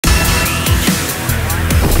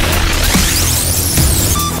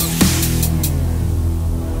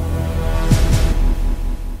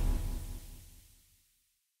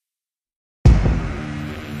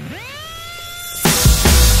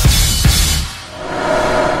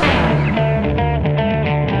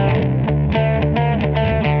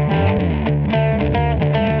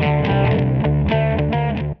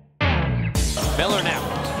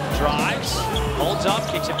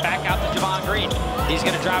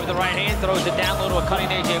drive with the right hand, throws it down low to a cutting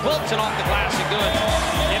A.J. Wilson off the glass and good.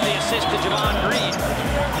 Give the assist to Javon Green.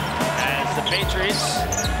 As the Patriots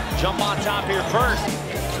jump on top here first.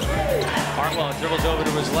 Hartwell dribbles over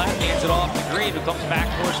to his left, hands it off to Green, who comes back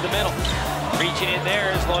towards the middle. Reaching in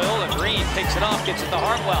there is Loyola. Green picks it up, gets it to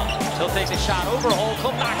Hartwell. He'll take the shot over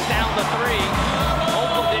Holcomb, knocks down the three.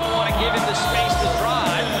 Holcomb didn't want to give him the space to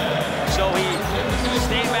drive, so he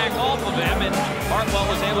stayed back off of him, and Hartwell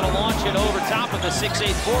was able to launch it over top of the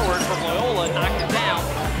 6'8" forward from Loyola, knocked it down.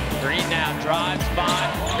 Green now drives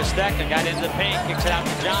by Kostekka, got into the paint, kicks it out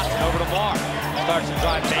to Johnson, over to Marr. Starts to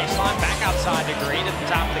drive baseline, back outside to Green at the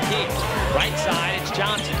top of the key. Right side, it's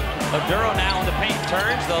Johnson. Oduro now in the paint,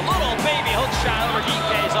 turns the little baby hook shot over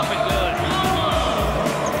DK is up and good.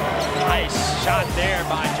 Nice shot there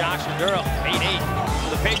by Josh Oduro, 8-8.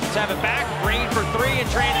 So the Patriots have it back. Green for three, and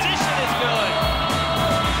transition is good.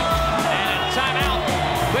 And a timeout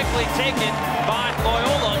quickly taken by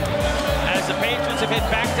Loyola as the Patriots have hit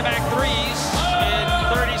back-to-back threes in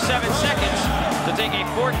 37 seconds to take a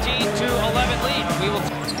 14-11 lead. We will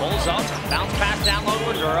pulls up, bounce pass down low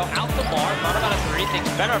to Oduro, out to Marr, thought about a three, thinks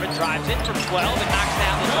better of it, drives in from 12 and knocks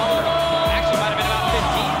down the shoulder. Actually might have been about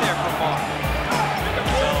 15 there for Marr.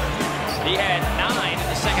 He had 9 in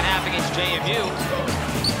the second half against JMU.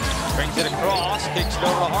 Brings it across, kicks it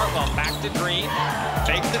over to Hartwell, back to Green,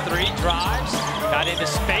 fakes the three, drives, got into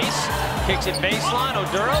space, kicks it baseline,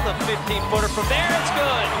 Oduro, the 15-footer from there, it's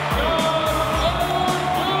good.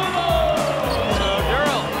 So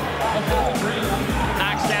Oduro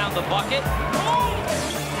knocks down the bucket.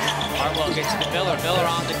 Hartwell gets to Miller, Miller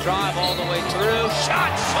on the drive all the way through,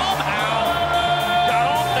 shot somehow, got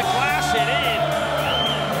off the glass and in,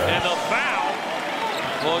 and the foul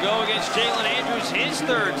will go against Jalen Andrews, his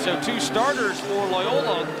third. So 2 starters for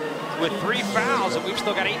Loyola with 3 fouls, and we've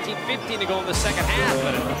still got 18-15 to go in the second half.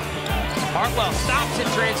 But Hartwell stops in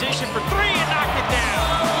transition for 3 and knocked it down.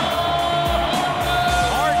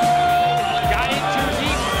 Hart got in too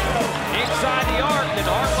deep inside the arc, and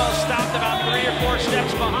Hartwell stopped about 3 or 4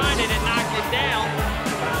 steps behind it and knocked it down.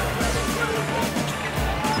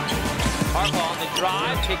 Hartwell on the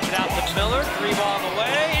drive, kicks it out to Miller, 3 ball on the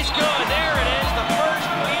way, it's good, there it is, the first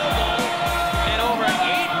field goal in over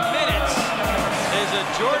 8 minutes is a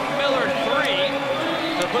Jordan Miller 3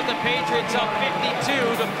 to put the Patriots up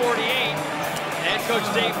 52-48. Head coach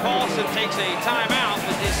Dave Paulson takes a timeout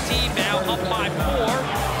with his team now up by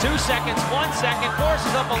 4. 2 seconds, 1 second,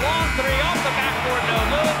 forces up a long 3 off the backboard, no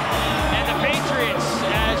good. And the Patriots,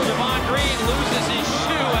 as Javon Green loses his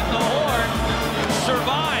shoe at the horn,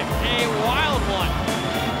 survive a wild one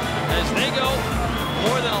as they go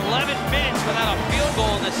more than 11 minutes without a field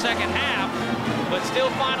goal in the second half, but still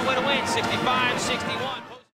find a way to win 65-61.